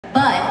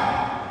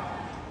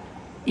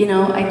you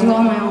know, I do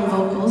all my own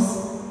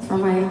vocals for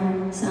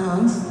my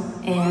songs,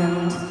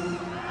 and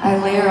I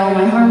layer all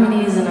my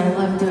harmonies, and I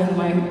love doing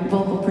my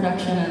vocal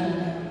production,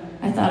 and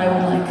I thought I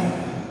would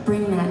like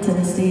bring that to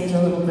the stage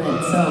a little bit.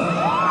 So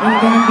I'm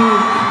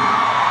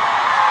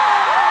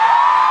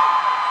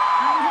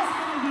just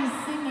gonna be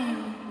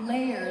singing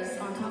layers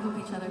on top of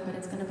each other, but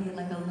it's gonna be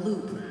like a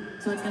loop.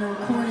 So it's gonna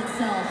record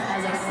itself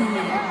as I sing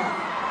it,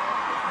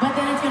 but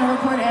then it's gonna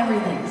record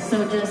everything.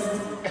 So just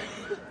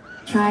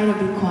try to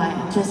be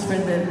quiet, just for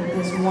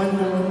this one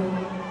little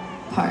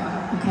part,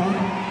 okay?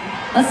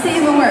 Let's see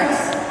if it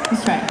works.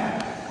 Let's try it.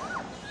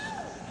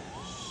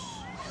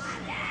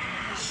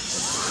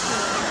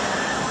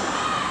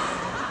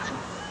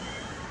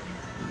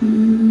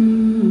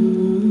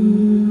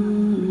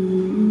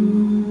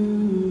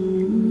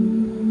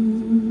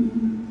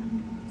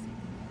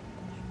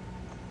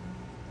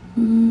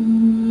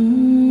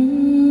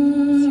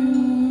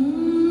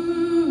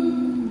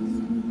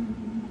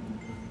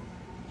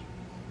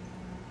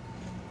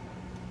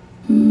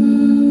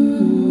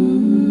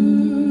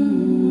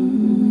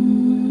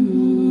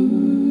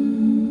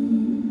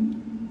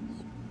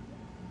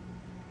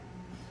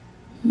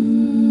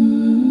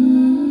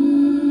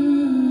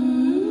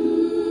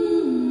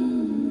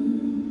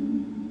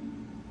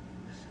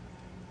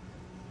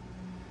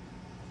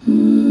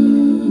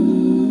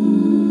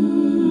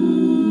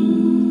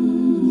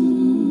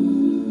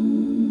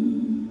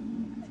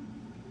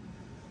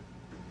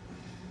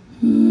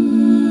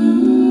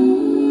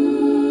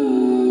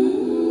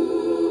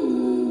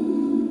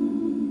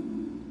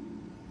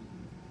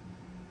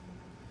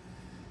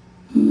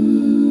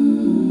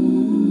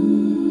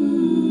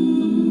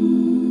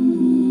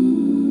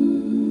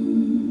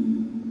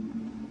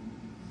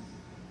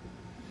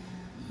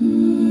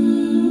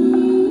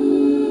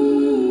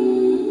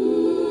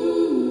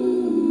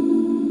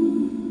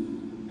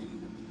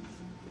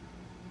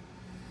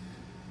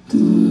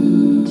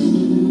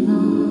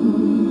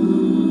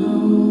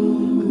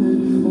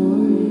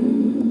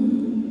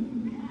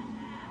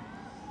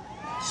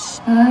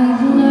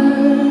 I've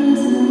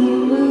learned